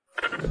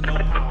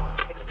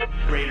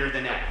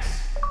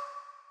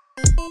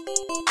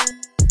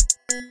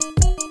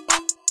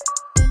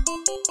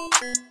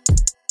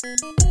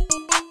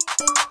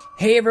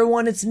Hey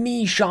everyone, it's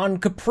me, Sean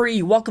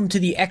Capri. Welcome to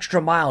the Extra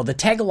Mile, the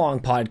tag-along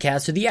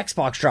podcast to the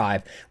Xbox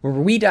Drive, where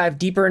we dive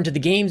deeper into the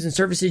games and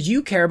services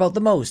you care about the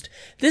most.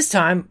 This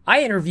time,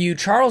 I interview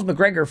Charles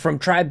McGregor from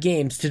Tribe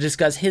Games to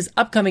discuss his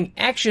upcoming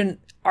action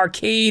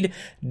arcade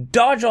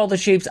dodge all the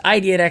shapes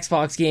idea at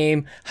Xbox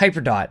game,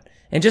 Hyperdot.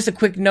 And just a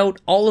quick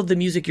note, all of the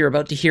music you're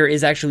about to hear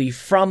is actually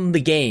from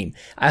the game.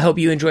 I hope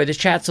you enjoy this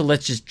chat, so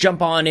let's just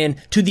jump on in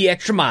to the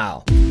Extra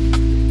Mile.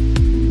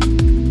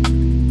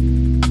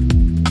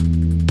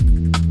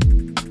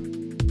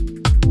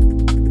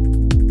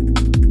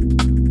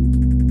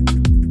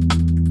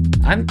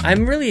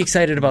 I'm really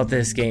excited about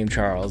this game,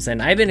 Charles,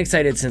 and I've been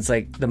excited since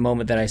like the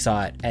moment that I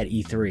saw it at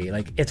E3.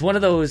 Like, it's one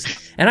of those,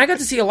 and I got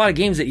to see a lot of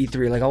games at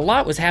E3. Like, a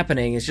lot was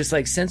happening. It's just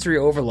like sensory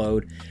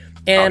overload,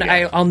 and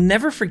I'll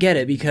never forget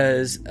it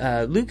because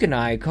Luke and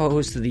I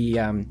co-hosted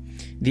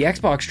the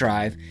Xbox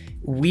Drive.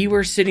 We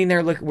were sitting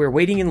there, we're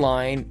waiting in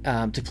line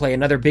to play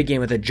another big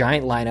game with a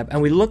giant lineup,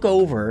 and we look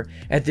over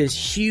at this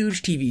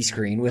huge TV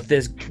screen with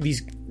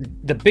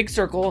the big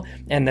circle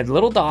and the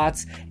little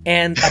dots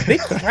and a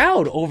big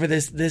crowd over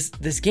this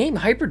game,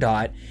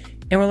 Hyperdot,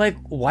 and we're like,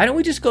 why don't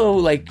we just go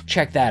like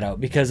check that out,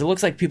 because it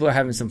looks like people are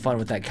having some fun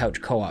with that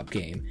couch co-op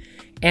game.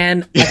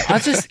 And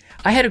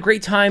I had a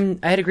great time.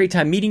 I had a great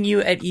time meeting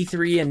you at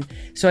E3, and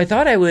so I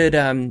thought I would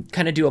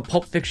kind of do a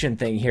Pulp Fiction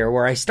thing here,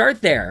 where I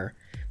start there,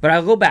 but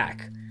I'll go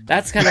back.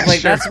 That's kind of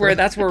like sure.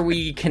 that's where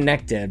we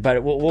connected.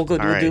 But we'll do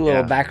a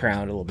little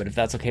background a little bit, if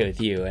that's okay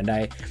with you. And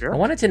I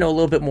wanted to know a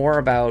little bit more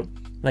about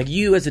like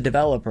you as a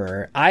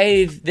developer.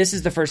 This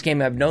is the first game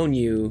I've known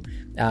you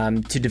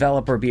to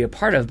develop or be a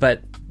part of,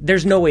 but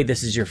there's no way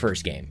this is your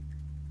first game.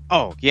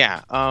 Oh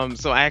yeah.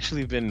 So I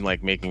actually been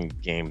like making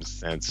games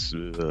since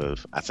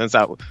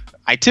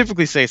I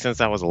typically say since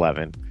I was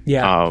 11.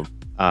 Yeah. Wow.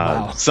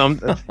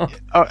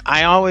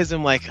 I always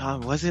am like,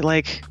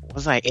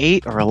 was I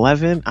 8 or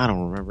 11? I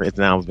don't remember. It's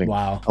now been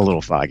a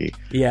little foggy.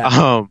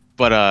 Yeah.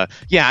 But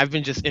I've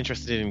been just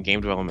interested in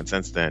game development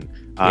since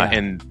then.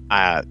 And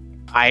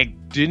I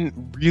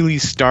didn't really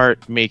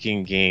start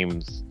making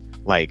games,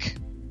 like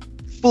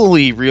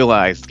fully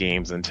realized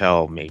games,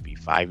 until maybe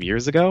 5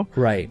 years ago.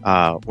 Right.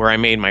 Where I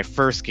made my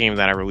first game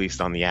that I released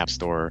on the App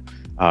Store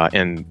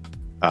and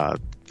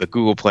the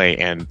Google Play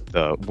and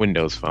the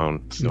Windows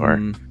Phone store.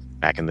 Mm-hmm.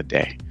 Back in the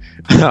day,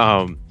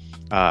 called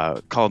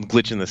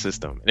Glitch in the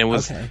System. And it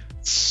was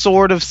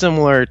sort of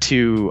similar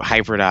to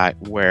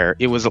Hyperdot, where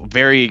it was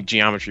very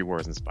Geometry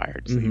Wars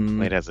inspired. So you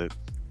played as a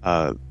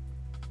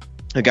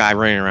guy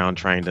running around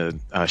trying to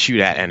shoot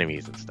at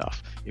enemies and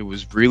stuff. It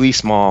was really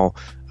small,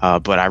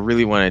 but I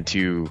really wanted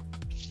to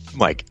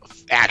like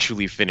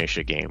actually finish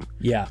a game.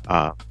 Yeah.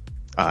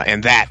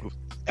 And that,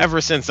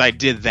 ever since I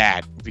did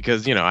that,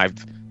 because, you know, I've,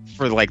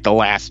 for like the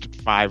last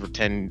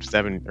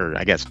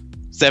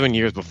 7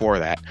 years before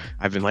that,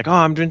 I've been like,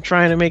 I've been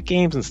trying to make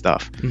games and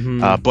stuff.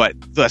 But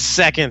the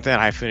second that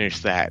I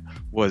finished that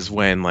was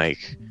when like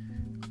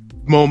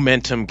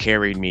momentum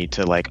carried me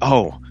to like,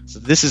 so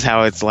this is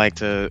how it's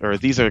like or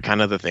these are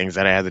kind of the things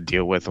that I had to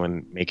deal with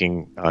when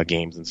making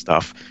games and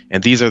stuff.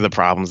 And these are the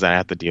problems that I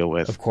have to deal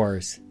with. Of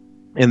course.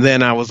 And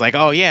then I was like,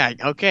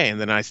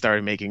 And then I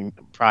started making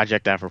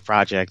project after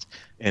project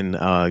and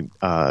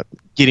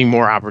getting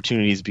more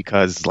opportunities,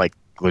 because like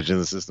Glitch in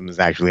the System is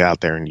actually out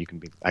there, and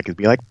I could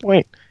be like,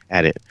 point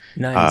at it.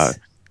 Nice.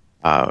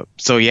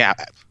 So yeah,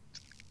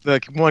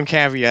 the one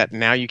caveat: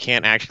 now you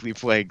can't actually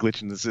play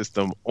Glitch in the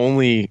System.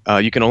 You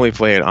can only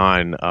play it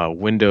on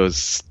Windows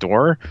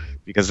Store,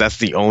 because that's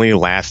the only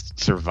last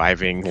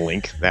surviving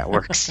link that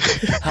works.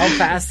 How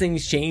fast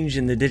things change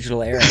in the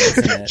digital era,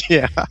 isn't it?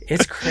 Yeah,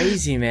 it's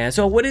crazy, man.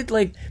 So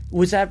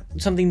was that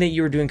something that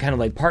you were doing kind of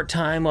like part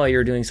time while you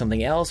were doing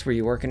something else? Were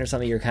you working or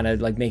something? You're kind of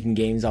like making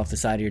games off the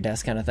side of your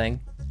desk, kind of thing.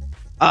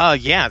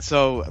 Yeah,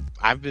 so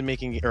I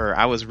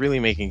was really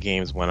making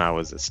games when I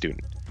was a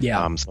student.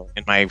 Yeah. So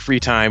in my free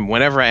time,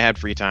 whenever I had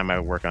free time, I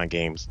would work on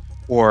games.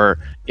 Or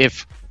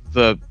if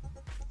the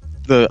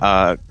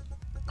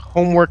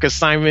homework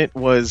assignment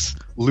was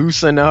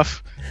loose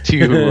enough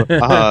to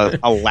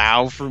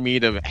allow for me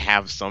to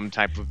have some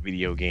type of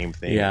video game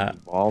thing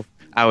involved,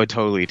 I would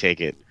totally take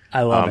it.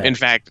 I love it. In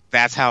fact,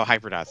 that's how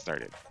Hyperdot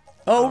started.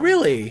 Oh,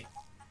 really?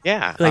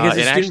 Yeah. Like as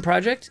a student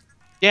project?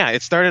 Yeah,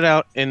 it started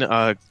out in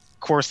a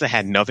course that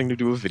had nothing to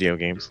do with video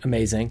games.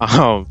 Amazing.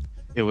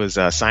 It was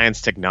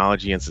science,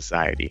 technology, and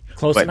society.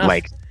 Close enough. But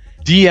like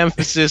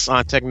de-emphasis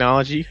on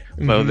technology,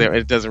 but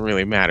it doesn't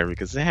really matter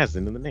because it has it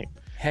in the name.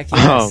 Heck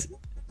yes.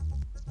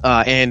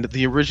 And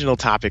the original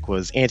topic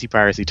was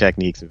anti-piracy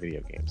techniques in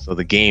video games. So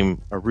the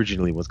game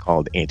originally was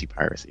called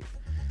Anti-Piracy.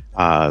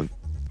 I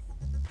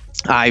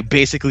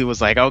basically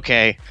was like,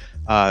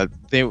 the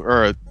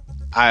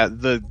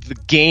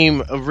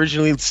game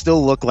originally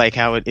still looked like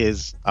how it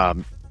is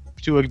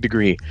to a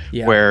degree,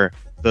 where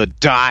the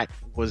dot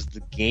was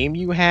the game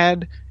you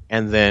had,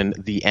 and then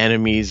the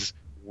enemies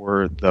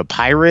were the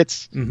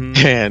pirates,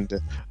 and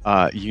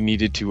you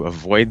needed to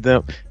avoid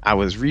them. I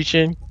was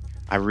reaching.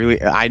 I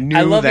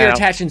love you're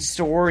attaching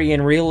story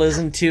and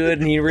realism to it,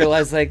 and you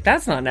realize like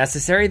that's not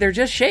necessary. They're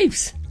just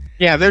shapes.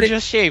 Yeah, they're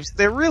just shapes.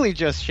 They're really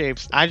just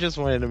shapes. I just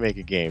wanted to make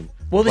a game.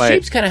 Well, the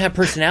shapes kind of have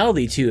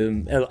personality to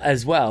them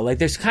as well. Like,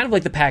 there's kind of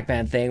like the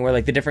Pac-Man thing where,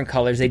 like, the different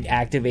colors, they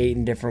activate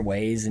in different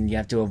ways, and you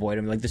have to avoid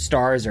them. Like, the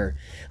stars are...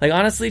 Like,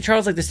 honestly,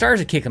 Charles, like, the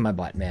stars are kicking my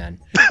butt, man.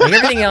 Like,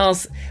 everything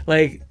else,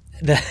 like...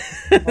 The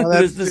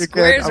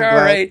squares are all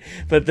right,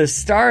 but the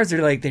stars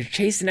are, like, they're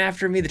chasing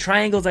after me. The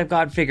triangles I've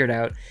got figured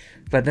out.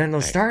 But then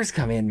those stars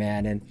come in,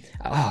 man, and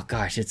oh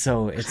gosh, it's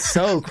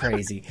so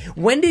crazy.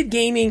 When did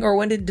gaming or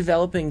when did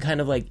developing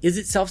kind of like, is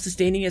it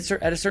self-sustaining at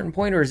a certain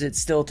point, or is it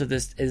still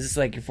is this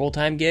like your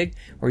full-time gig,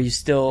 or are you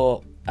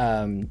still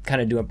kind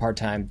of doing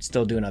part-time,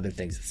 still doing other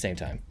things at the same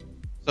time?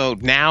 So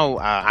now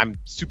I'm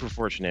super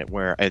fortunate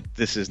where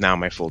this is now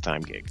my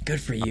full-time gig.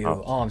 Good for you.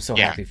 I'm so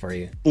happy for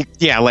you.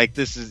 Yeah, like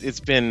it's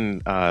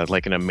been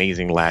like an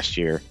amazing last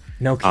year.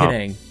 No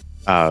kidding.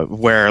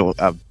 Where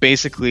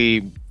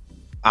basically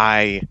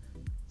I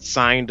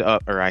signed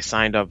up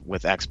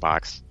with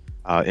Xbox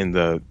in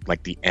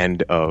the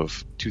end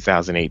of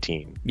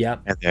 2018. Yeah.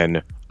 And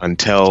then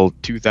until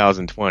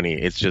 2020,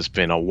 it's just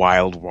been a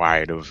wild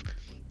ride of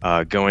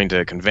going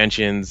to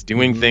conventions,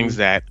 doing things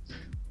that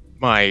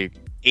my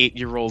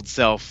 8-year-old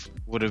self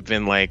would have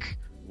been like,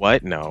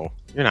 what? No,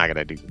 you're not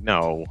gonna do.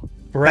 No,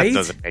 right? That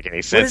doesn't make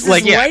any sense.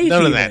 Like,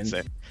 none of that's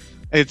it.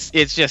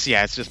 It's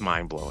just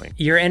mind blowing.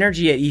 Your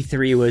energy at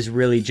E3 was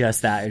really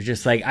just that. It was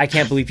just like, I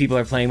can't believe people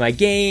are playing my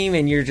game,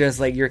 and you're just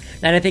like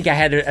And I think I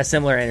had a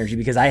similar energy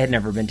because I had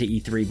never been to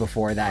E3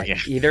 before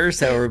that either.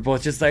 So we're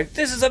both just like,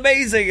 this is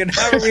amazing, and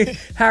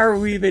how are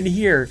we even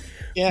here?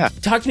 Yeah.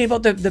 Talk to me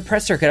about the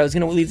press circuit. I was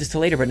going to leave this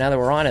till later, but now that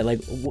we're on it, like,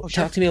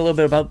 talk to me a little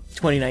bit about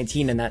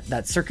 2019 and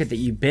that circuit that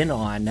you've been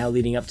on now,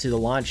 leading up to the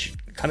launch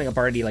coming up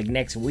already like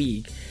next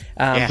week.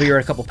 But you're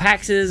at a couple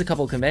PAXs, a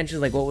couple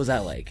conventions. Like, what was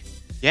that like?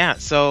 Yeah,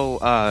 so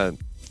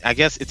I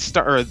guess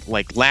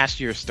last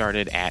year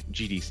started at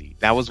GDC.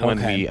 That was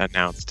when we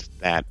announced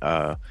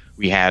that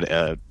we had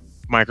a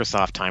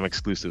Microsoft time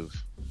exclusive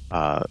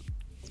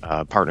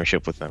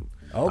partnership with them.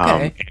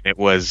 Okay. And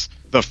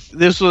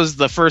this was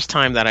the first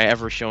time that I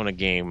ever shown a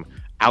game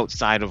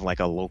outside of like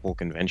a local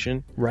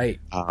convention. Right.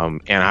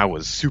 And I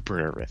was super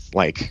nervous.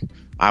 Like,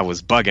 I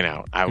was bugging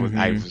out. I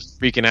was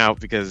freaking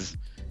out because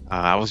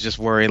I was just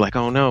worried, like,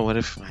 oh no, what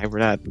if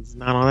it's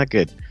not all that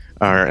good?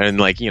 And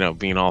like,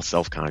 being all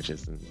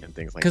self-conscious and things like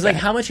that. Because like,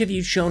 how much have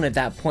you shown at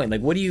that point? Like,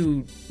 what do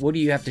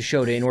you have to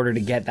show in order to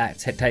get that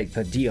type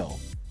of deal?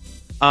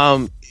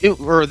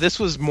 This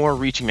was more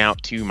reaching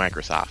out to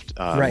Microsoft.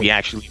 Right. We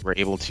actually were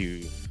able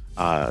to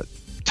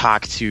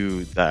talk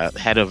to the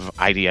head of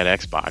ID at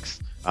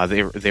Xbox.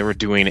 They were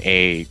doing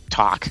a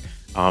talk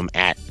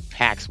at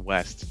PAX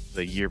West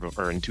the year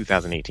before, in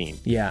 2018.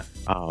 Yeah.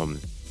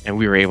 And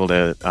we were able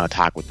to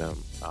talk with them.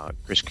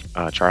 Chris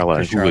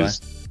Charla, who was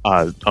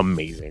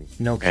amazing.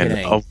 No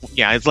kidding. And,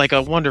 it's like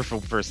a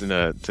wonderful person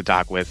to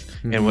talk with,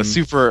 and was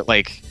super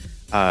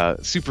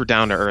super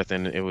down to earth,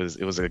 and it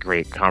was a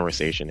great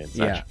conversation and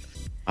such.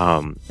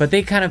 Yeah. But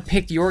they kind of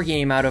picked your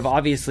game out of,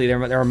 obviously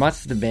there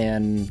must have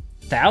been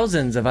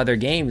thousands of other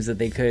games that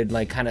they could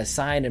like kind of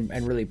sign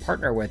and really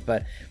partner with,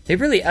 but they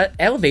really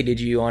elevated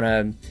you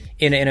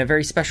in a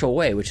very special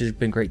way, which has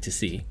been great to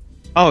see.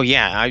 Oh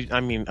yeah,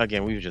 I mean,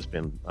 again, we've just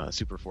been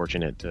super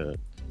fortunate to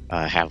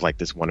have like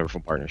this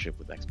wonderful partnership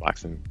with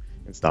Xbox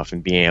and stuff,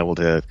 and being able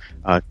to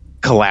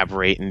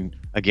collaborate, and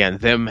again,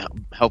 them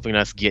helping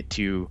us get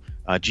to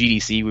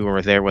GDC. We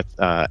were there with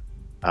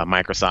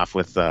Microsoft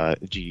with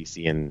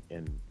GDC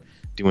and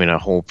doing a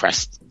whole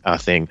press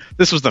thing.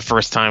 This was the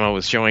first time I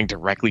was showing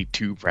directly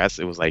to press.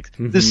 It was like,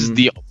 this is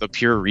the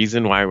pure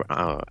reason why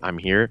I'm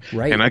here.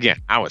 Right. And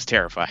again, I was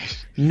terrified.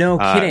 No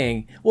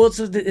kidding. Well,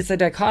 it's a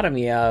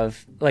dichotomy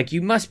of like,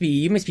 you must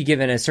be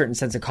given a certain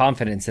sense of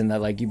confidence in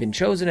that, like, you've been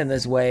chosen in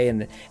this way,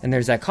 and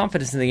there's that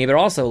confidence in the game, but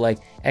also like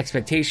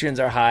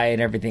expectations are high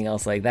and everything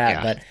else like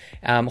that. Yeah.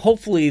 But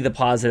hopefully the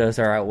positives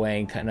are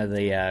outweighing kind of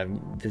the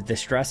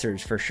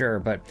stressors for sure.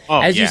 But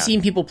as you've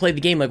seen people play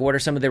the game, like, what are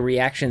some of the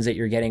reactions that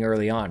you're getting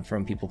early on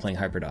from people playing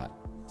Hyperdot?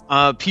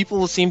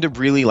 People seem to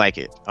really like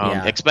it,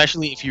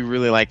 especially if you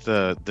really like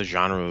the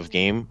genre of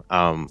game.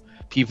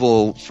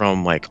 People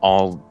from like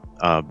all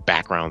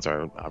backgrounds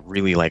are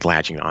really like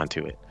latching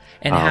onto it.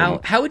 And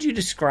how would you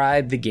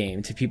describe the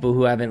game to people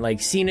who haven't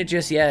like seen it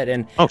just yet?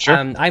 And sure.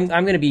 I'm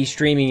going to be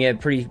streaming it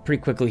pretty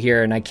quickly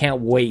here, and I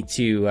can't wait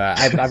to.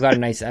 I've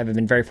I've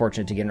been very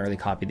fortunate to get an early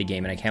copy of the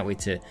game, and I can't wait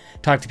to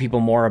talk to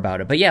people more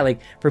about it. But yeah,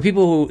 like for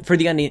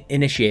the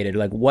uninitiated,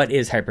 like, what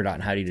is Hyperdot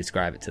and how do you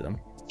describe it to them?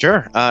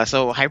 Sure.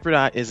 So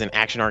Hyperdot is an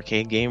action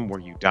arcade game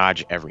where you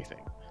dodge everything.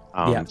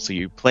 So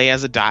you play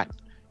as a dot,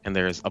 and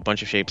there's a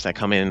bunch of shapes that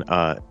come in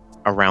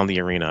around the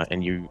arena,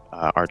 and you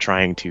are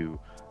trying to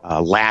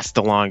last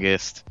the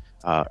longest,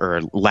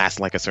 or last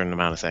like a certain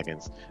amount of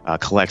seconds,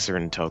 collect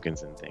certain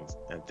tokens and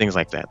things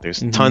like that. There's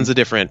tons of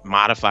different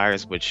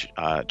modifiers which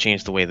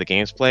change the way the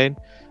game's played.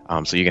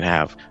 So you can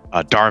have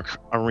a dark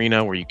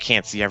arena where you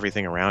can't see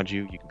everything around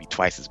you. You can be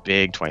twice as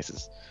big,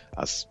 twice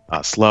as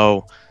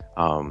slow.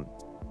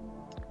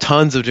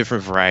 Tons of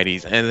different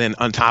varieties, and then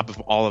on top of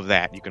all of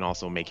that, you can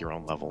also make your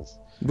own levels.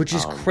 Which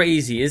is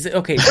crazy. Is it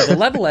okay? So the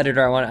level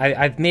editor,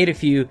 I've made a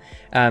few,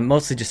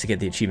 mostly just to get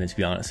the achievements. To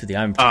be honest with you,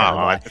 I'm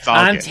terrible.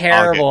 I'm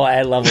terrible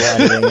at level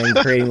editing and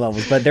creating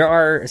levels. But there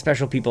are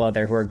special people out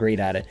there who are great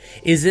at it.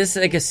 Is this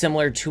like a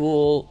similar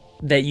tool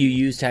that you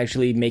use to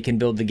actually make and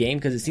build the game?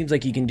 Because it seems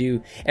like you can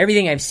do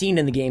everything I've seen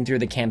in the game through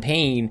the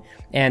campaign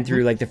and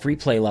through like the free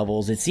play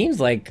levels. It seems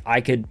like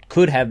I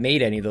could have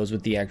made any of those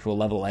with the actual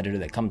level editor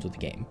that comes with the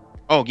game.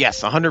 Oh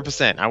yes,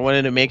 100%. I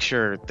wanted to make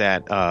sure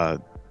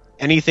that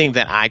anything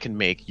that I can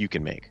make, you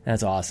can make.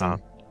 That's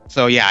awesome.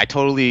 So yeah, I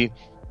totally,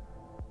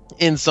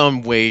 in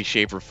some way,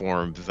 shape, or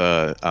form,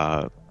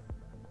 that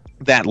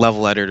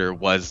level editor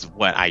was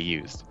what I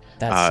used.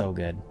 That's so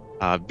good.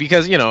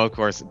 Because, of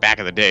course, back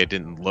in the day, it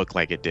didn't look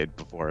like it did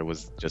before. It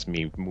was just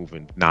me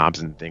moving knobs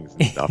and things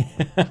and stuff.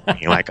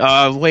 Being like,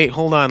 wait,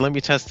 hold on, let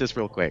me test this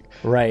real quick.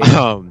 Right.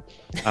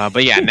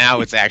 But yeah,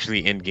 now it's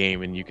actually in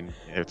game, and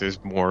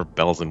there's more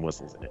bells and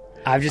whistles in it.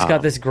 I've just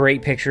got this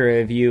great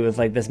picture of you with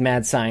like this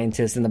mad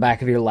scientist in the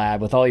back of your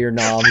lab with all your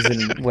knobs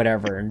and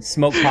whatever, and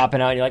smoke popping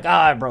out. And you're like,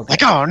 I broke it.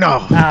 Like, oh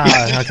no.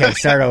 Okay,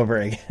 start over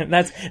again.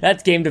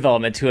 That's game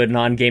development to a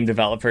non-game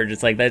developer.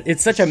 Just like that,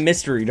 it's such a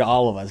mystery to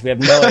all of us. We have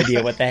no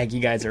idea what the heck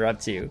you guys are up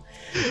to.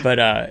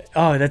 But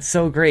that's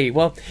so great.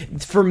 Well,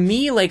 for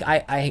me, like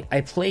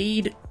I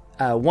played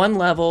one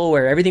level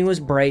where everything was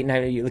bright,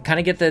 and you kind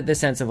of get the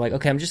sense of like,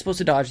 okay, I'm just supposed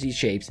to dodge these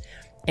shapes.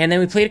 And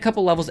then we played a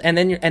couple levels, and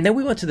then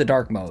we went to the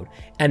dark mode,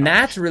 and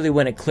that's really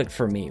when it clicked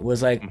for me. It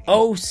was like,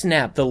 oh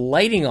snap, the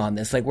lighting on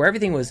this, like where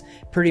everything was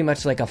pretty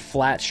much like a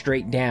flat,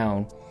 straight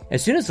down.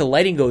 As soon as the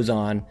lighting goes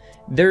on,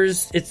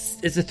 it's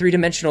a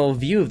 3-dimensional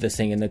view of this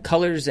thing, and the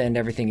colors and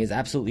everything is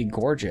absolutely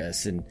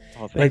gorgeous. And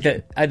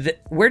like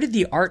where did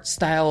the art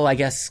style, I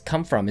guess,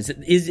 come from? Is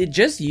it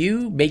just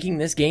you making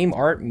this game,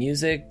 art,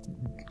 music?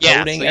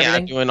 Coding,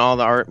 everything? Doing all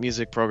the art,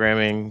 music,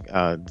 programming,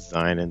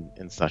 design,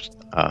 and such,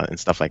 and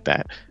stuff like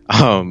that.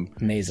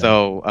 Amazing.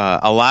 So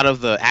a lot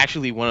of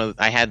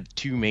I had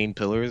 2 main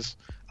pillars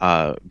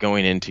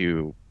going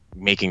into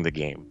making the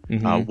game.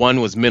 One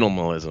was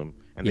minimalism,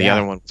 and the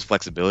other one was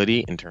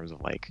flexibility in terms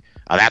of like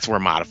that's where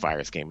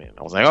modifiers came in.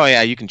 I was like, oh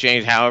yeah, you can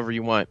change however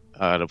you want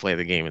to play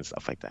the game and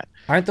stuff like that.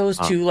 Aren't those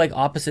two like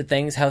opposite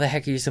things? How the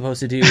heck are you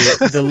supposed to do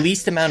the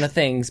least amount of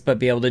things but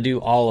be able to do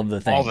all of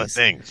the things? All the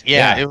things.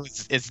 Yeah.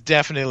 It's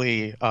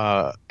definitely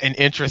an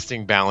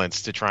interesting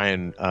balance to try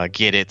and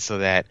get it so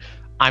that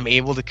I'm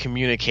able to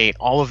communicate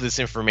all of this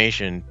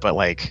information, but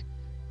like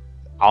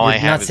all I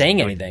have not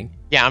saying anything.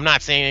 Yeah, I'm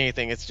not saying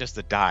anything. It's just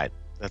a dot.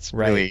 That's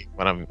really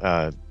what I'm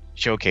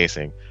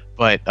showcasing.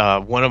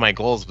 But one of my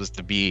goals was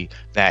to be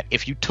that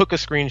if you took a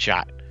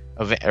screenshot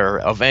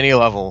of any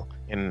level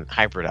in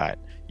Hyperdot,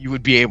 you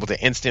would be able to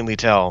instantly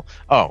tell,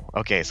 oh,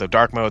 okay, so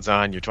dark mode's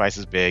on, you're twice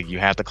as big, you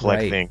have to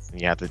collect things,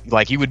 and you have to,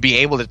 like, you would be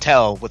able to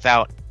tell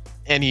without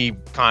any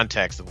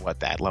context of what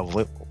that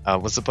level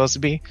was supposed to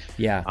be.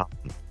 Yeah.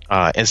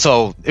 And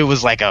so it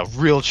was like a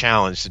real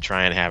challenge to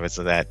try and have it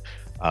so that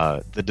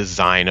the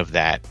design of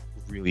that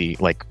really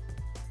like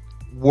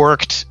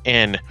worked,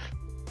 and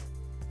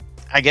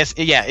I guess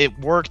it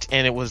worked,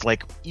 and it was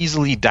like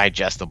easily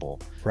digestible.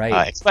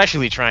 Right.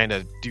 Especially trying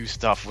to do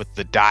stuff with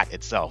the dot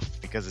itself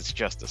because it's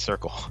just a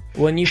circle.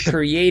 When you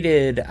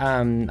created,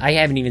 I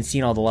haven't even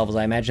seen all the levels.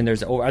 I imagine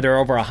are there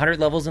over 100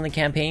 levels in the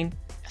campaign?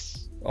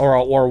 Yes.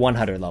 Or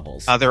 100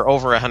 levels? There are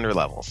over 100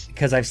 levels.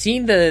 Because I've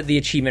seen the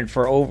achievement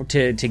for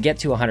to get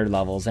to 100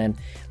 levels, and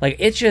like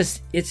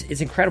it's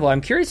incredible. I'm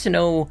curious to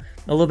know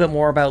a little bit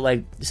more about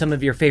like some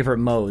of your favorite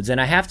modes,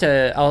 and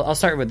I'll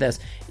start with this.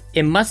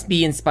 It must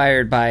be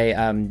inspired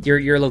by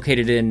you're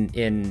located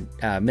in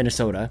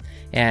Minnesota,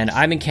 and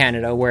I'm in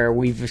Canada, where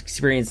we've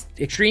experienced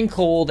extreme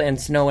cold and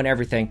snow and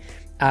everything.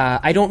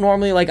 I don't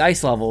normally like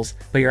ice levels,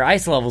 but your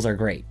ice levels are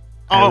great.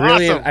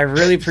 Awesome. I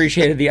really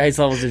appreciated the ice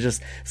levels are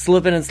just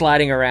slipping and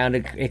sliding around.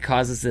 It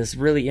causes this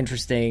really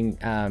interesting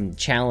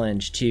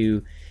challenge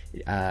to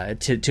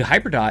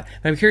Hyperdot.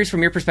 I'm curious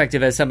from your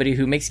perspective as somebody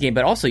who makes a game,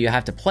 but also you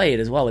have to play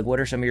it as well. Like, what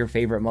are some of your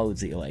favorite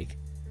modes that you like?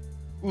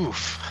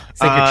 Oof.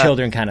 It's like a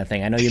children kind of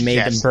thing. I know you made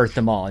them birth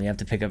them all, and you have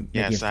to pick a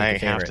Yes, I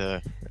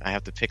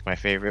have to pick my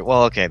favorite.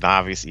 Well, okay, the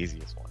obvious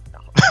easiest one.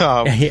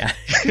 No.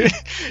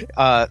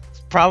 Yeah.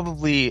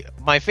 Probably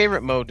my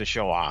favorite mode to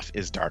show off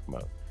is dark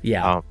mode.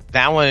 Yeah.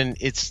 That one,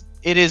 it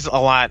is a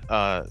lot.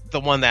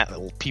 The one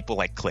that people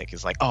like click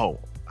is like, oh,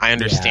 I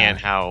understand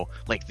how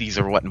like these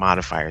are what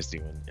modifiers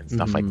do and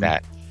stuff like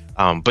that.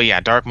 But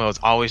yeah, dark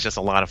mode's always just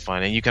a lot of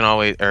fun, and you can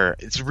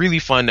it's really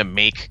fun to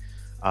make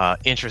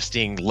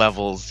interesting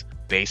levels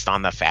based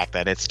on the fact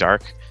that it's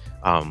dark.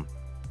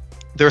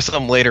 There's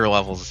some later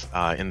levels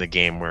in the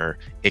game where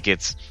it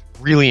gets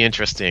really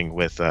interesting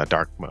with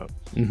dark mode.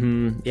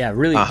 Yeah,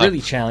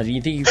 really challenging.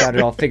 You think you've got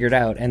it all figured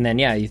out, and then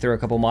you throw a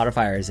couple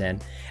modifiers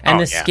in,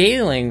 and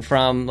scaling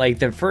from like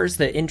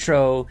the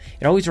intro.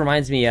 It always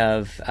reminds me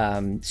of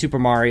Super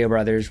Mario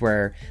Brothers,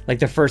 where like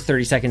the first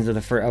 30 seconds of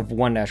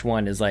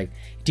 1-1 is like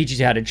it teaches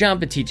you how to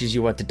jump, it teaches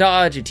you what to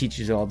dodge, it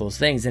teaches you all those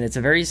things, and it's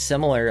a very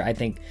similar, I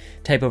think,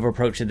 type of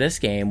approach to this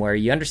game where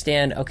you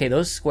understand, okay,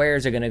 those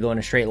squares are going to go in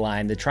a straight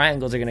line, the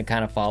triangles are going to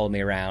kind of follow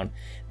me around,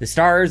 the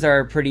stars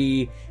are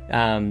pretty.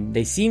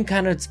 They seem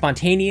kind of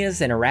spontaneous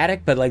and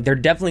erratic, but like they're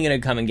definitely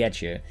going to come and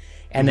get you.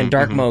 And then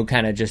dark mode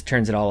kind of just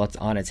turns it all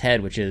on its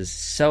head, which is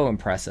so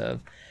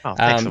impressive. Oh,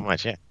 thanks so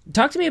much. Yeah.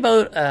 Talk to me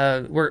about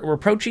we're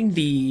approaching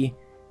the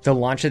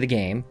launch of the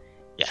game.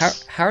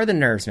 Yes. How are the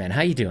nerves, man?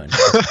 How you doing?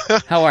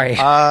 How are you?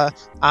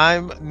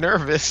 I'm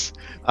nervous.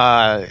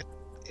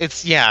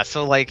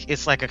 So like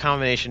it's like a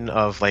combination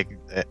of like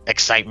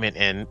excitement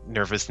and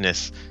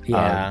nervousness.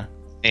 Yeah.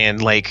 And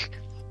like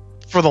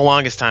for the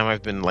longest time,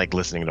 I've been like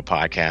listening to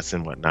podcasts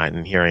and whatnot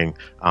and hearing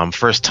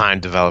first-time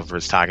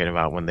developers talking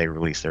about when they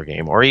release their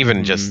game, or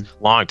even just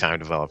long-time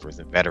developers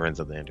and veterans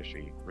of the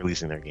industry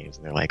releasing their games.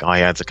 And they're like, oh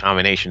yeah, it's a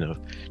combination of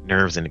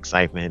nerves and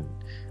excitement.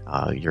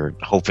 You're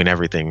hoping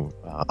everything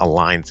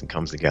aligns and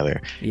comes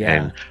together. Yeah.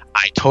 And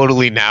I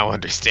totally now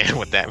understand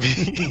what that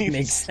means.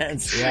 Makes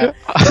sense. Yeah.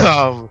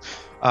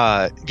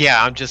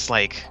 I'm just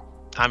like,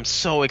 I'm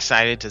so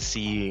excited to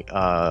see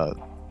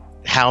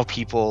how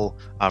people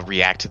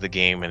react to the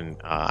game, and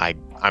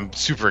I'm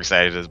super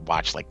excited to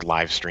watch like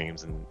live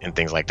streams and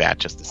things like that,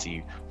 just to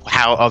see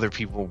how other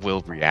people will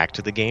react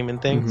to the game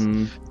and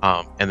things.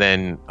 And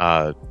then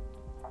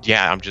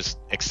I'm just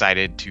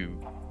excited to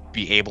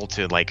be able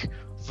to like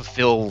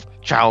fulfill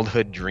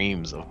childhood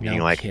dreams of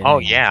being oh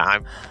yeah,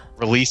 I'm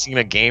releasing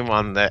a game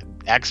on the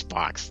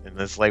Xbox,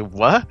 and it's like,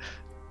 what?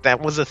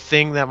 That was a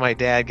thing that my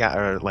dad got,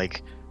 or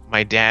like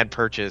my dad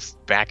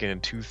purchased back in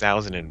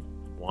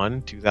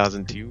 2001,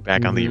 2002,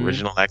 back on the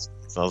original Xbox.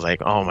 So I was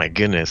like, oh my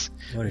goodness,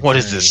 what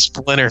is this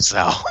Splinter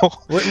Cell?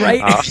 What,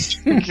 right?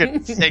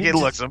 It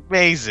looks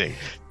amazing.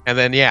 And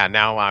then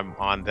now I'm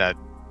on that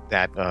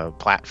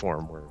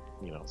platform where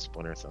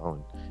Splinter Cell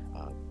and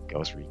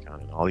Ghost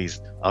Recon and all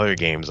these other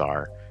games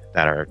are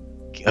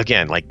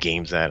again like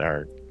games that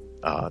are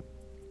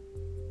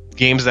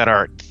things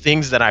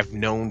that I've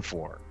known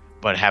for,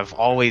 but have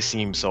always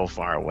seemed so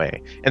far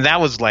away. And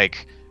that was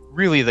like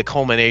really the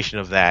culmination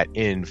of that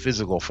in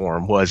physical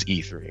form was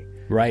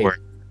E3. Right. Where,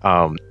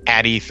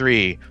 at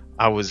E3,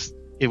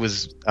 it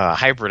was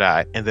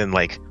Hyperdot, and then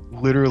like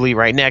literally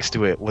right next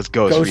to it was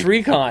Ghost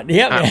Recon.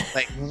 Yeah, man.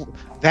 Like,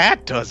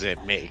 that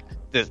doesn't make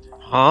this,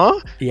 huh?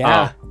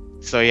 Yeah.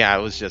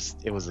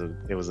 It was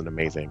an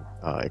amazing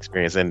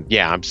experience, and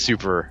I'm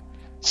super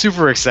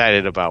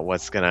excited about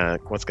what's gonna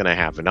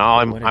happen. Now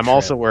I'm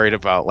also worried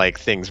about like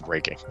things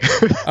breaking.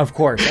 Of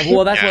course.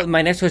 Well, that's what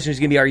my next question is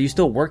gonna be. Are you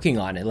still working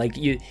on it? Like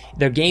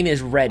the game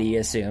is ready,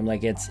 assume,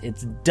 like it's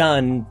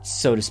done,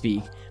 so to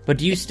speak. But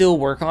do you still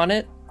work on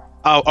it?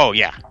 Oh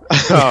yeah.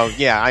 Oh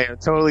yeah, I am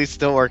totally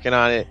still working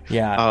on it.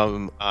 Yeah.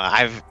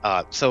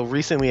 So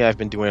recently I've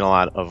been doing a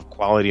lot of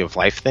quality of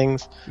life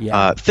things.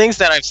 Yeah. Things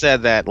that I've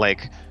said that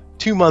like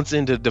 2 months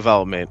into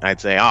development,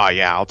 I'd say, oh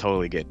yeah, I'll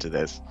totally get to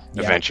this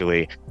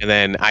eventually. And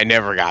then I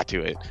never got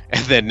to it.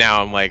 And then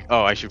now I'm like,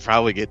 oh, I should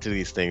probably get to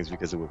these things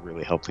because it would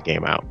really help the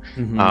game out.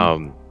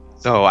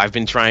 So I've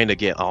been trying to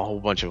get a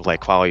whole bunch of like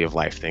quality of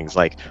life things,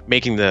 like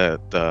making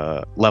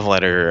the level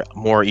editor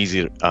more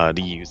easy to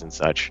use and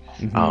such,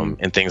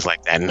 and things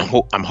like that. And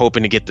I'm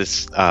hoping to get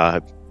this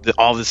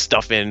all this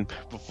stuff in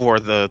before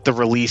the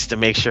release to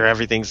make sure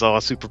everything's all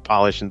super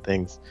polished and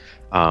things.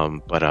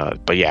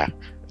 But yeah,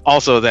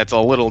 also that's a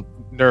little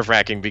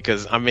nerve-wracking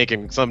because I'm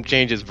making some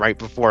changes right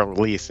before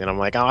release, and I'm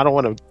like, oh, I don't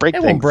want to break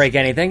things. It won't break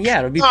anything. Yeah,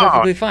 it'll be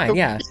perfectly fine.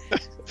 Yeah.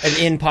 And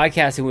in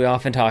podcasting, we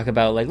often talk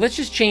about like, let's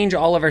just change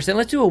all of our stuff.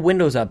 Let's do a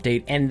Windows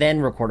update and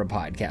then record a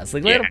podcast.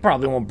 Like, it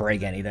probably won't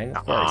break anything,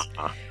 of course.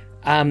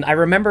 I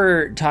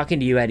remember talking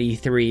to you at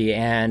E3,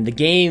 and the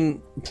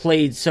game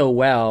played so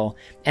well.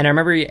 And I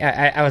remember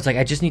I was like,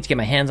 I just need to get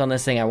my hands on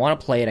this thing. I want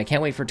to play it. I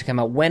can't wait for it to come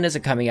out. When is it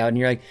coming out? And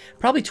you're like,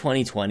 probably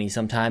 2020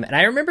 sometime. And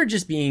I remember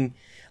just being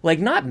like,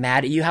 not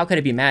mad at you. How could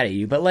I be mad at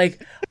you? But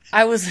like,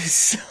 I was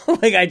so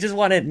like, I just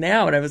want it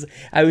now. And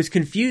I was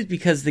confused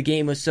because the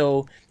game was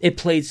it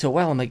played so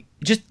well. I'm like,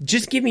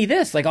 just give me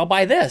this. Like, I'll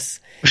buy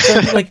this. So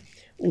like,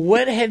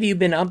 what have you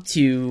been up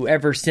to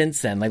ever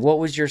since then? Like, what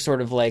was your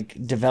sort of like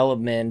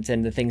development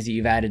and the things that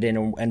you've added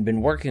in and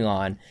been working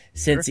on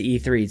since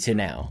E3 to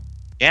now?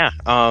 Yeah.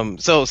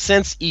 So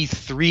since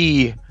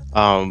E3,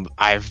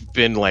 I've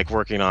been like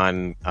working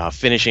on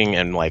finishing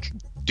and like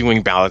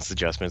doing balance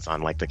adjustments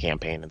on like the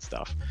campaign and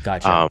stuff.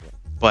 Gotcha.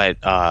 But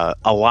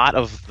a lot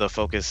of the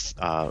focus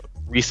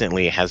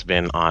recently has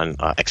been on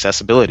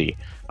accessibility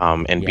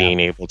and being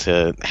able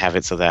to have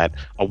it so that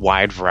a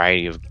wide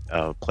variety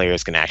of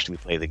players can actually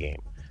play the game.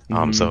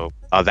 So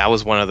that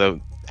was one of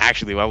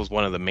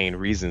the main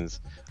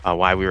reasons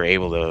why we were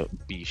able to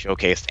be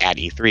showcased at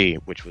E3,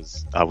 which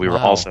was we were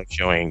also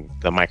showing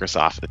the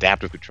Microsoft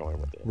Adaptive Controller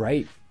with it.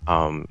 Right.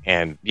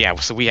 And yeah,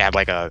 so we had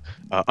like an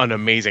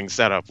amazing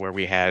setup where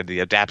we had the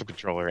adaptive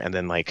controller and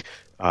then like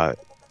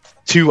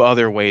two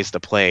other ways to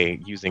play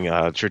using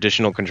a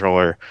traditional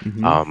controller,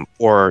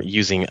 or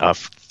using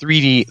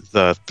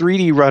the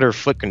 3D rudder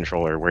foot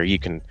controller, where you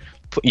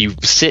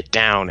sit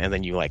down and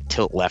then you like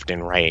tilt left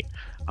and right,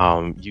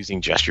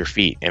 using just your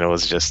feet. And it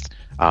was just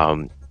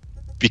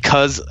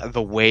because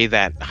the way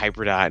that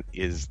Hyperdot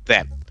is,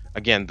 that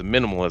again, the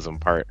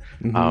minimalism part,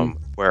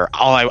 where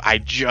I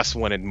just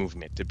wanted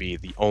movement to be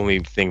the only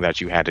thing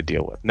that you had to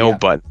deal with, no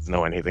buttons,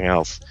 no anything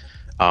else.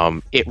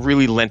 It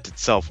really lent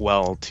itself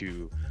well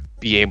to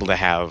be able to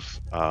have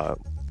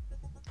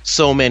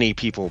so many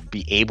people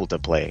be able to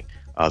play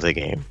the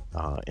game,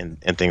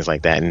 and things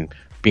like that, and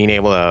being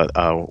able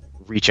to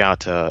reach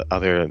out to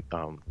other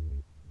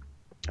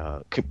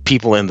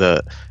people in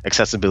the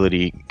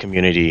accessibility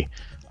community,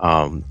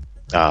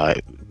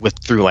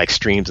 through like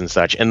streams and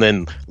such, and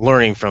then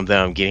learning from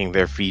them, getting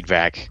their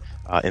feedback,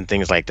 and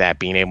things like that,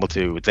 being able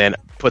to then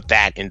put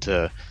that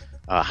into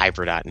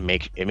Hyperdot and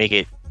make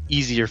it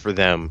easier for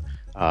them,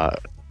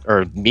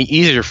 or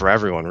easier for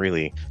everyone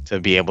really to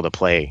be able to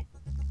play.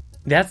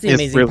 That's the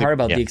amazing part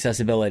about the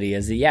accessibility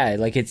is that,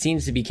 like it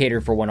seems to be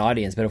catered for one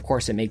audience, but of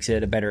course it makes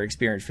it a better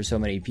experience for so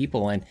many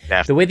people. And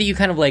the way that you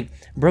kind of like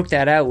broke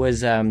that out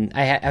was,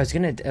 I was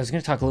gonna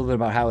talk a little bit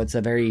about how it's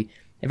a very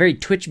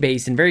Twitch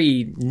based and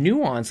very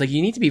nuanced. Like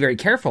you need to be very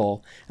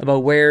careful about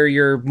where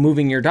you're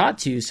moving your dot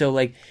to. So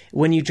like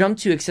when you jump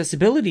to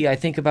accessibility, I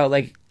think about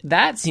like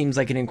that seems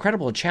like an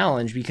incredible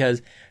challenge,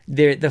 because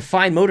the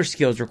fine motor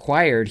skills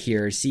required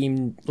here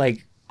seem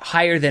like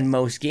higher than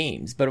most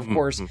games. But of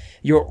course,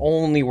 you're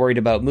only worried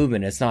about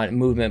movement. It's not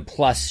movement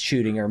plus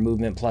shooting or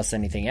movement plus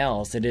anything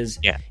else. It is,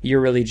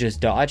 you're really just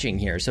dodging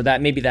here. So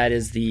that maybe that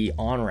is the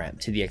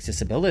on-ramp to the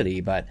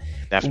accessibility. But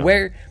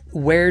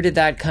where did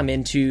that come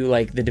into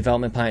like the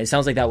development plan? It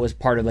sounds like that was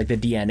part of like the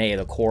DNA,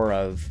 the core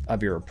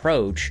of your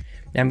approach.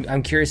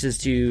 I'm curious as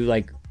to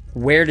like,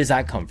 where does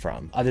that come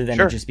from, other than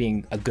it just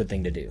being a good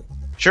thing to do?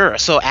 Sure.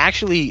 So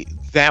actually,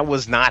 that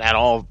was not at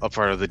all a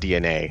part of the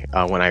DNA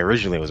when I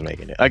originally was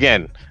making it.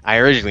 Again, I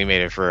originally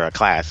made it for a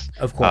class.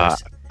 Of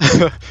course.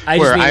 I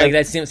just mean like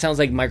that sounds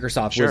like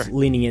Microsoft was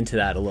leaning into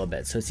that a little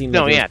bit. So it seemed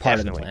like it was part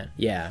of the plan.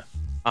 Yeah.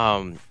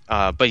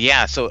 But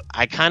yeah, so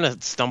I kind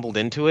of stumbled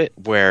into it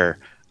where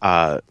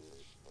it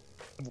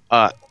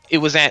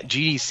was at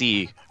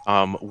GDC.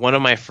 One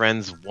of my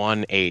friends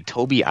won a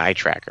Tobii eye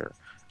tracker,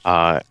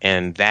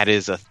 and that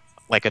is a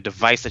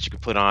device that you can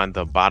put on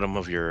the bottom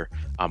of your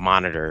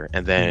monitor,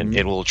 and then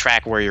it will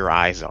track where your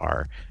eyes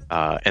are,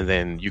 and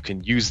then you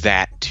can use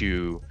that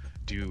to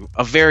do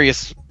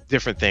various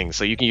different things.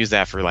 So you can use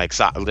that for like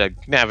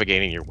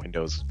navigating your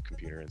Windows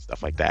computer and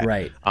stuff like that.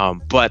 Right.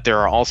 But there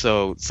are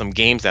also some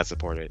games that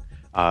support it.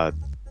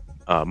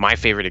 My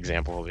favorite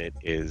example of it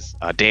is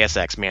Deus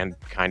Ex: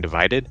 Mankind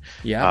Divided.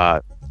 Yeah.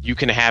 You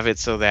can have it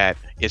so that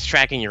it's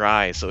tracking your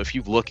eyes. So if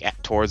you look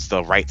towards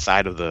the right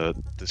side of the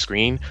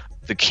screen,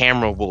 the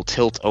camera will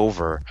tilt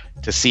over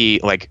to see,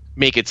 like,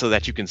 make it so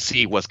that you can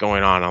see what's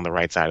going on the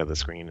right side of the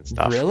screen and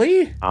stuff.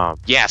 Really?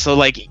 Yeah. So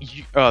like,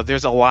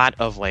 there's a lot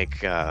of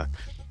like, a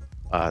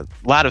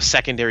lot of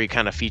secondary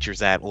kind of features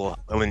that will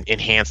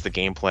enhance the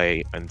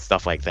gameplay and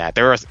stuff like that.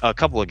 There are a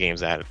couple of games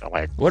that are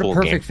like, what a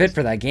perfect fit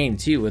for that game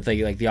too, with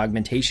like the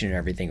augmentation and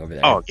everything over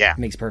there. Oh yeah,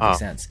 makes perfect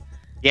sense.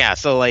 Yeah.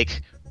 So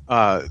like,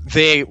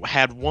 they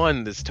had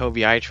won this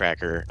Tobii eye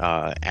tracker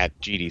at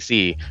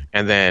GDC,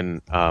 and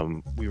then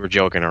we were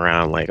joking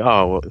around like,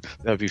 oh, well,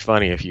 that'd be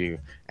funny if you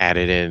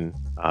added in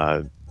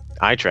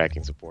eye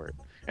tracking support.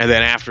 And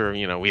then after,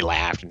 we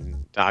laughed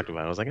and talked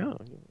about it, I was like, oh,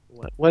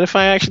 what if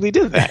I actually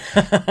did that?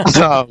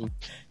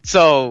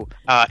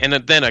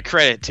 And then a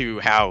credit to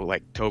how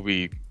like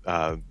Tobii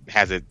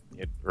has it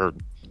or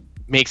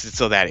makes it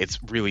so that it's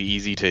really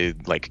easy to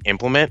like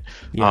implement.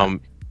 Yeah.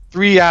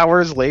 3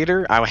 hours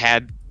later, I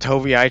had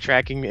Tobii eye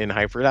tracking in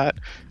Hyperdot.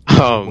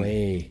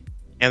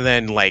 And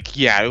then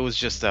it was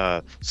just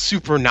a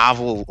super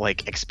novel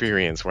like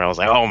experience where I was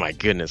like, oh my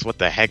goodness, what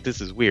the heck,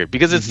 this is weird,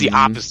 because it's the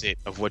opposite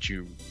of what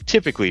you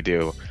typically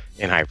do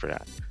in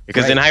Hyperdot.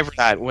 Because in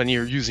Hyperdot, when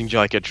you're using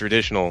like a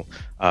traditional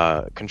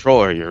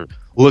controller, you're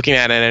looking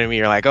at an enemy,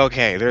 you're like,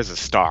 okay, there's a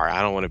star,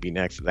 I don't want to be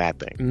next to that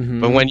thing.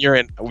 But when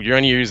you're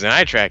using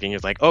eye tracking, you're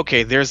like,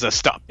 okay, there's a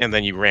star, and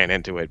then you ran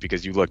into it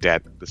because you looked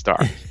at the star.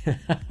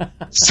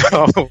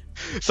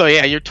 so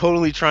yeah, you're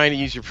totally trying to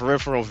use your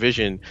peripheral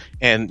vision,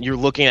 and you're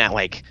looking at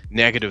like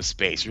negative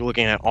space, you're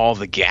looking at all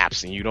the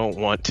gaps, and you don't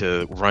want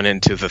to run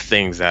into the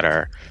things that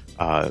are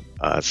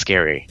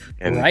scary.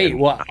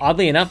 Well,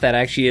 oddly enough, that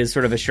actually is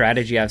sort of a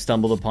strategy I've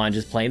stumbled upon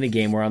just playing the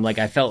game, where I'm like,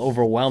 I felt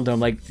overwhelmed. I'm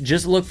like,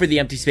 just look for the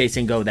empty space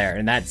and go there,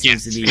 and that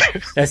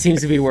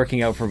seems to be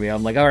working out for me.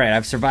 I'm like, all right,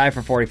 I've survived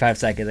for 45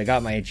 seconds. I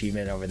got my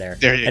achievement over there.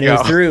 It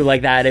was through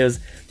like that. It was,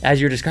 as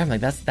you're describing,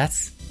 like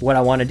that's what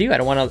I want to do. I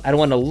don't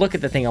want to look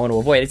at the thing I want to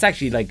avoid. It's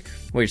actually like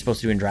what you're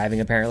supposed to do in driving,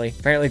 apparently.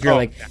 If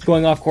you're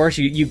going off course,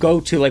 you go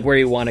to like where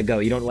you want to go.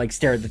 You don't like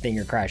stare at the thing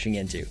you're crashing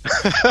into.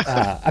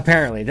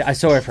 Apparently,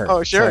 so I've heard.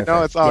 Oh, sure.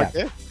 No, it's all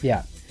good.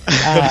 Yeah.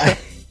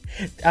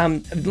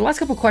 The last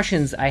couple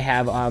questions I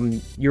have,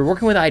 you're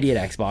working with ID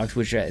at Xbox,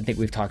 which I think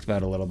we've talked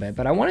about a little bit,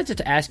 but I wanted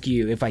to ask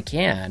you, if I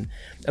can,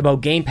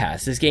 about Game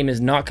Pass. This game is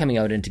not coming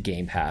out into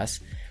Game Pass,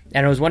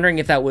 and I was wondering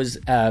if that was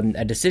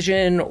a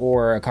decision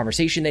or a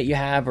conversation that you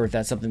have, or if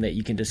that's something that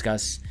you can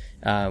discuss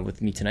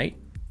with me tonight.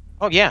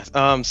 Oh yeah,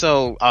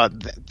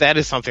 that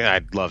is something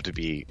I'd love to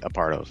be a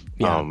part of.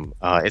 Yeah.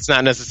 It's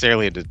not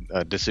necessarily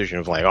a decision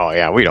of like, oh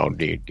yeah, we don't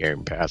need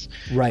Game Pass.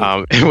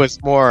 Right. It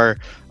was more,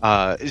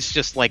 it's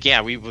just like,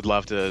 yeah, we would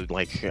love to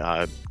like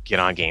get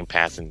on Game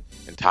Pass and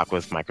talk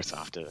with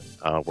Microsoft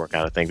to work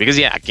out a thing, because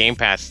yeah, Game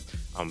Pass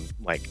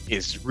like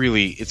is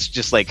really, it's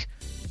just like,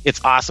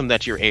 it's awesome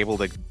that you're able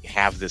to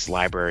have this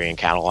library and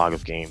catalog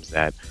of games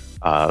that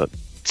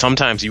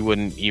sometimes you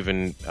wouldn't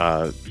even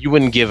you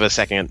wouldn't give a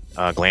second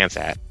glance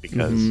at,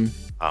 because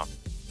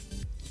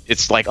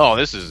it's like, oh,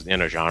 this is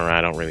in a genre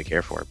I don't really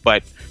care for,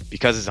 but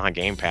because it's on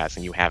Game Pass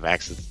and you have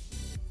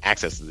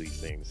access to these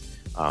things,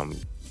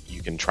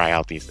 you can try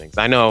out these things.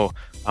 I know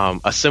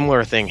a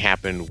similar thing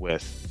happened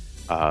with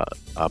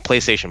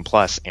PlayStation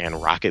Plus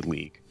and Rocket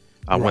League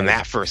when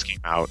that first came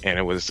out, and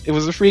it was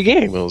a free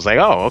game. It was like,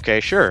 oh,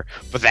 okay, sure,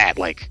 but that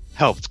like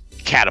helped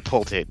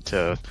catapult it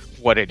to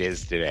what it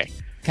is today.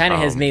 Kind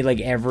of has made like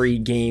every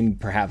game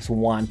perhaps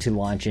want to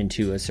launch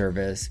into a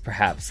service,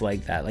 perhaps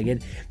like that. Like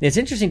it's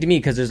interesting to me,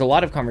 because there's a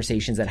lot of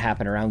conversations that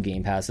happen around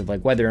Game Pass of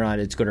like whether or not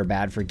it's good or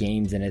bad for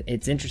games, and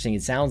it's interesting.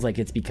 It sounds like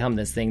it's become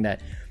this thing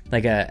that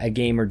like a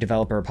game or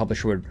developer or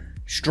publisher would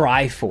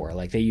strive for,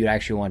 like that you'd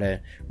actually want to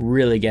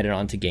really get it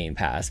onto Game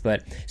Pass.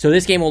 But so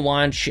this game will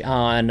launch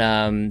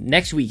on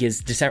next week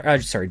is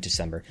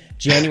December,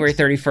 January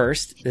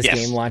 31st. This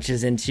game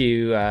launches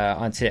into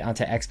onto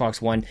Xbox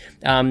One.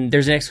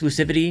 There's an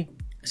exclusivity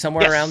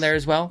somewhere around there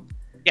as well?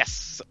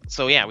 Yes.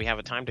 So yeah, we have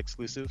a timed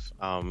exclusive,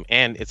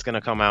 and it's going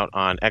to come out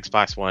on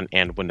Xbox One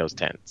and Windows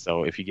 10.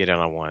 So if you get it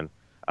on one,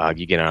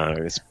 you get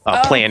it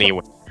on play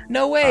anywhere.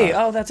 No way!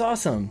 That's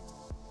awesome.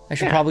 I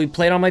should probably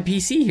play it on my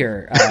PC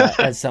here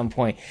at some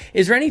point.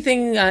 Is there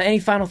anything, any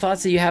final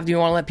thoughts that you have? Do you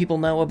want to let people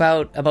know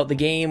about the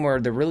game or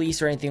the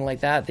release or anything like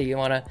that? That you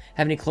want to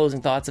have any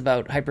closing thoughts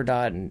about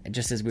Hyperdot, and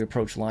just as we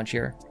approach launch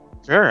here?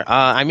 Sure.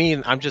 I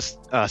mean, I'm just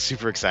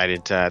super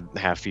excited to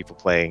have people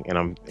play, and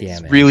I'm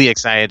really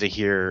excited to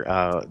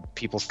hear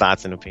people's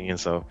thoughts and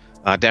opinions. So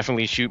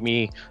definitely shoot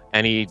me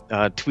any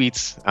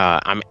tweets.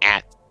 I'm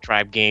at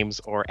Tribe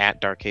Games or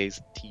at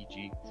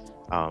DarkHazeTG.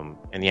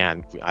 And yeah,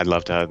 I'd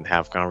love to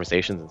have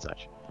conversations and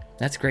such.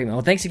 That's great, man.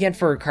 Well, thanks again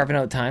for carving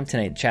out time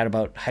tonight to chat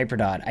about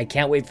Hyperdot. I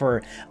can't wait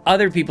for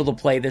other people to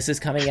play. This is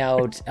coming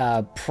out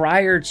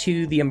prior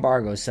to the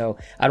embargo, so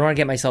I don't want to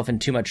get myself in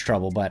too much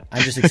trouble, but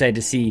I'm just excited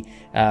to see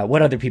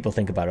what other people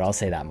think about it. I'll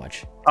say that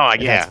much. Oh,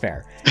 yeah. That's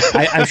fair.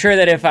 I'm sure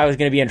that if I was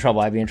going to be in trouble,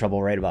 I'd be in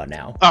trouble right about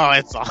now. Oh,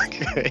 it's all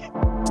good.